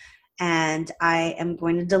tomorrow, and I am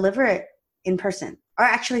going to deliver it in person. Or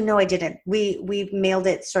actually, no, I didn't. We mailed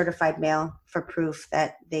it certified mail for proof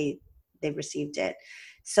that they received it.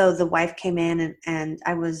 So the wife came in, and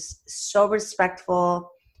I was so respectful.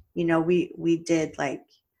 We did like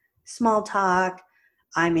small talk.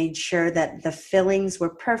 I made sure that the fillings were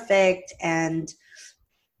perfect, and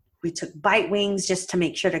we took bite wings just to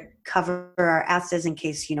make sure to cover our asses in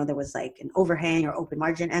case, there was like an overhang or open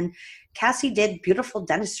margin. And Cassie did beautiful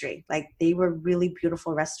dentistry. Like, they were really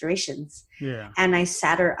beautiful restorations. Yeah. And I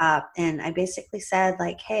sat her up, and I basically said,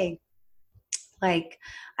 like, hey, Like,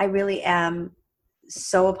 I really am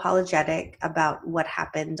so apologetic about what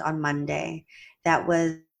happened on Monday. That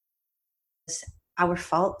was our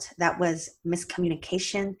fault. That was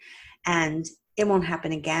miscommunication, and it won't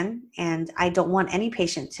happen again. And I don't want any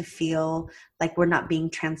patient to feel like we're not being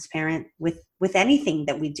transparent with anything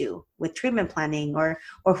that we do with treatment planning or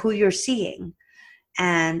who you're seeing.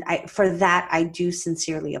 And for that, I do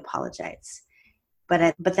sincerely apologize.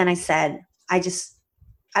 But then I said,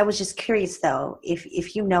 I was just curious though,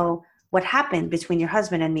 if you know what happened between your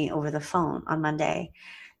husband and me over the phone on Monday.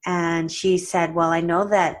 And she said, well, I know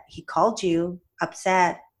that he called you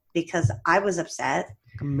upset because I was upset.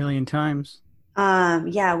 A million times.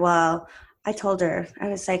 Yeah, well, I told her, I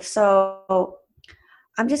was like, so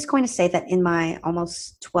I'm just going to say that in my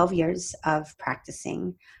almost 12 years of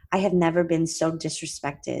practicing, I have never been so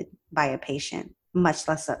disrespected by a patient, much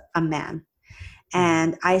less a man.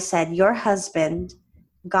 And I said, your husband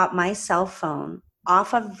got my cell phone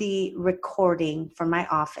off of the recording from my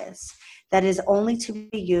office that is only to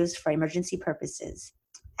be used for emergency purposes.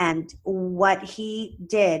 And what he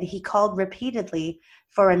did, he called repeatedly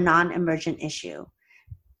for a non-emergent issue.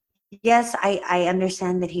 Yes, I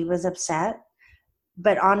understand that he was upset,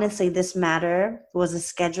 but honestly, this matter was a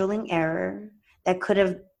scheduling error that could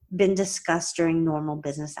have been discussed during normal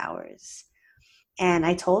business hours. And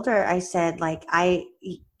I told her, I said, like,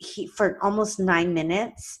 he for almost 9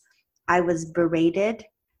 minutes, I was berated,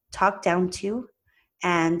 talked down to,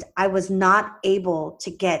 and I was not able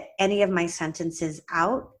to get any of my sentences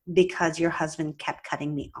out because your husband kept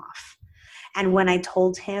cutting me off. And when I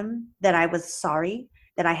told him that I was sorry,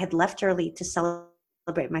 that I had left early to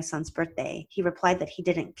celebrate my son's birthday, he replied that he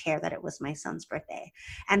didn't care that it was my son's birthday.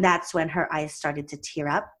 And that's when her eyes started to tear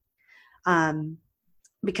up,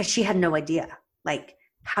 because she had no idea, like,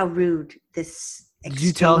 how rude this Did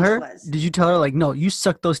you tell her? was. Did you tell her, like, no, you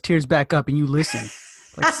suck those tears back up and you listen?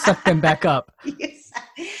 Like, suck them back up.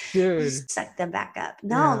 Dude. Suck them back up.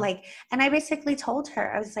 No, yeah. Like, and I basically told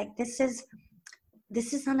her, I was like, this is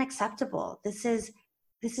unacceptable. This is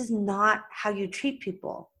not how you treat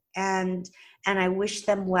people. And I wish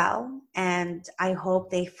them well. And I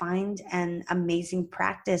hope they find an amazing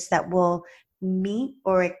practice that will meet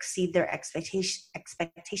or exceed their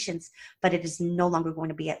expectations, but it is no longer going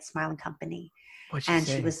to be at Smile and Company. And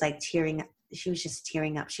she was like tearing up. She was just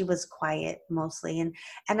tearing up. She was quiet mostly. And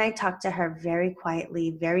I talked to her very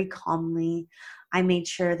quietly, very calmly. I made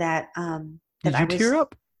sure that, Did you tear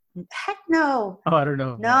up? Heck no. Oh, I don't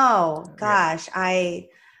know. No, gosh.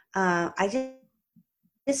 Yeah. I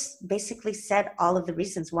just basically said all of the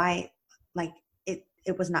reasons why, like,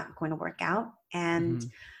 it was not going to work out.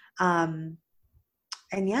 And, and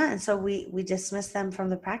yeah, and so we dismissed them from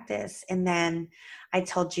the practice. And then I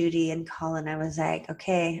told Judy and Colin, I was like,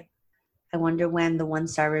 okay, I wonder when the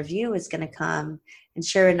 1-star review is going to come. And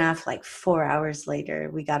sure enough, like 4 hours later,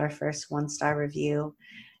 we got our first 1-star review.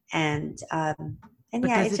 And but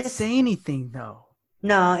yeah, does it say anything though?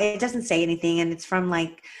 No, it doesn't say anything, and it's from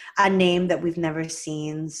like a name that we've never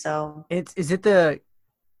seen. So is it the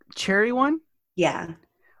Cherry one? Yeah.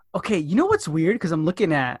 Okay, you know what's weird? Because I'm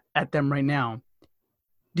looking at them right now.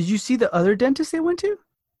 Did you see the other dentist they went to?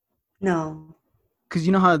 No. Because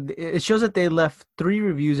you know how it shows that they left 3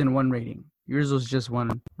 reviews and 1 rating. Yours was just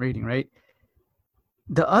 1 rating, right?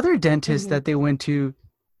 The other dentist that they went to,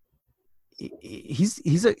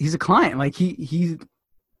 he's a client. Like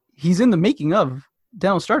he's in the making of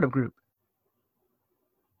Dental Startup Group.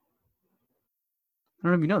 I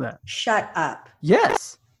don't know if you know that. Shut up.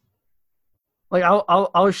 Yes. Like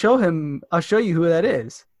I'll show him. I'll show you who that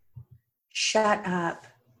is. Shut up.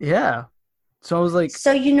 Yeah. So I was like.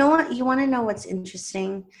 So you know what? You want to know what's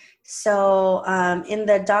interesting? So in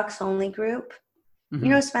the Docs Only group, you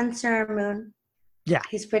know Spencer Moon? Yeah.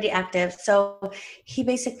 He's pretty active. So he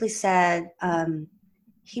basically said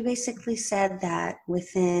that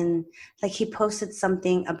within, like, he posted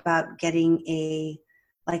something about getting a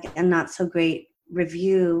not so great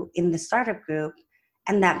review in the startup group.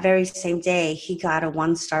 And that very same day he got a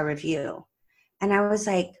 1-star review. And I was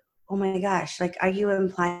like, oh my gosh, like, are you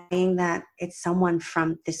implying that it's someone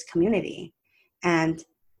from this community? And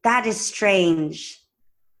that is strange.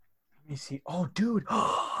 Let me see. Oh, dude.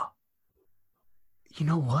 You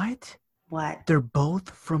know what? What? They're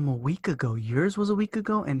both from a week ago. Yours was a week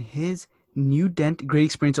ago, and his new great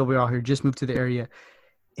experience overall here, just moved to the area.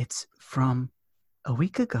 It's from a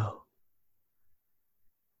week ago.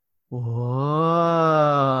 Whoa.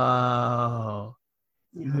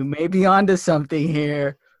 Yeah. You may be onto something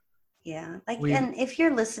here. Yeah. And if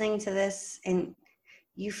you're listening to this and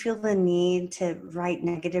you feel the need to write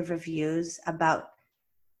negative reviews about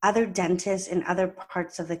other dentists in other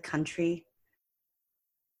parts of the country,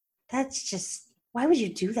 That's just, why would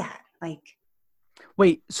you do that? Like,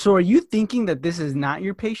 Wait, so are you thinking that this is not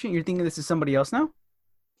your patient? You're thinking this is somebody else now?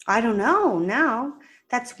 I don't know now.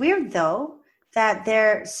 That's weird though,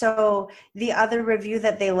 so the other review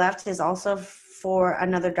that they left is also for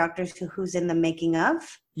another doctor who's in the making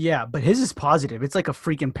of. Yeah, but his is positive. It's like a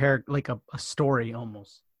freaking like a story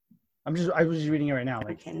almost. I was just reading it right now.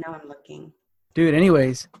 Like, Okay, now I'm looking. dude,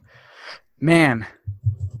 anyways, man,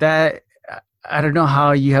 that I don't know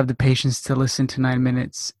how you have the patience to listen to 9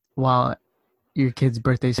 minutes while your kid's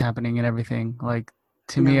birthday's happening and everything. Like,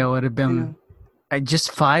 to me, I would have been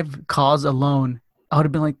just 5 calls alone. I would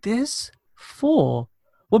have been like, this fool.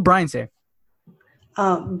 What'd Brian say?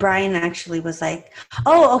 Brian actually was like,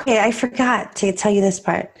 oh, okay, I forgot to tell you this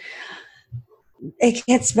part. It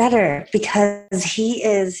gets better because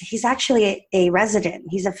he's actually a resident.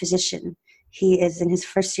 He's a physician. He is in his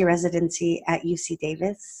first year residency at UC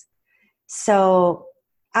Davis. So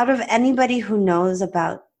out of anybody who knows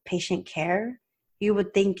about patient care, you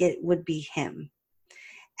would think it would be him.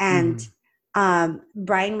 And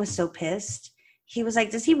Brian was so pissed. He was like,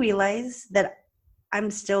 does he realize that I'm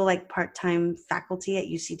still like part-time faculty at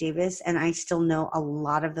UC Davis and I still know a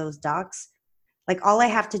lot of those docs? Like, all I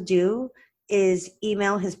have to do is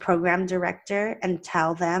email his program director and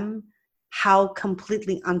tell them how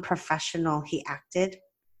completely unprofessional he acted,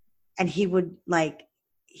 and he would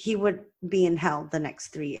be in hell the next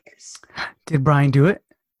 3 years. Did Brian do it?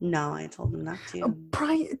 No, I told him not to.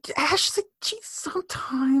 Brian, Ashley, geez,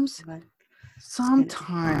 sometimes. But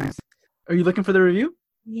Sometimes. Are you looking for the review?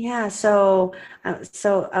 yeah, so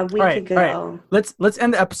a week ago. All right. Let's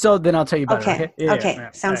end the episode, then I'll tell you about it. Okay,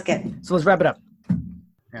 Yeah. Sounds good. So let's wrap it up.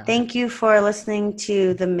 Yeah. Thank you for listening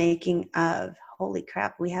to the making of. Holy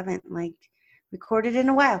crap, we haven't recorded in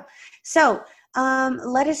a while. So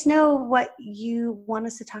let us know what you want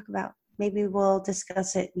us to talk about. Maybe we'll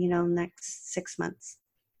discuss it, next 6 months.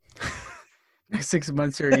 Next 6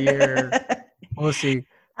 months or a year. We'll see.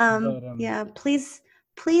 Yeah, please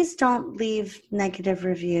don't leave negative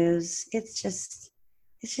reviews. It's just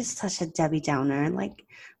such a Debbie Downer. Like,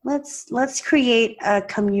 let's create a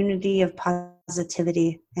community of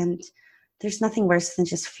positivity, and there's nothing worse than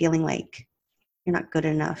just feeling like you're not good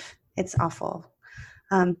enough. It's awful.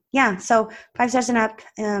 So 5 stars and up.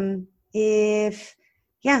 If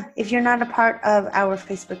you're not a part of our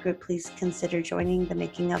Facebook group, please consider joining the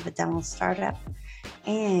Making of a Dental Startup.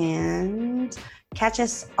 And catch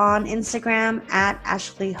us on Instagram at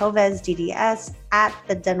Ashley Hovez DDS, at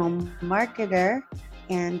The Dental Marketer,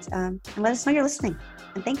 and let us know you're listening.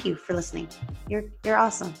 And thank you for listening. You're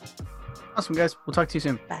awesome. Awesome, guys. We'll talk to you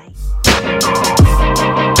soon. Bye.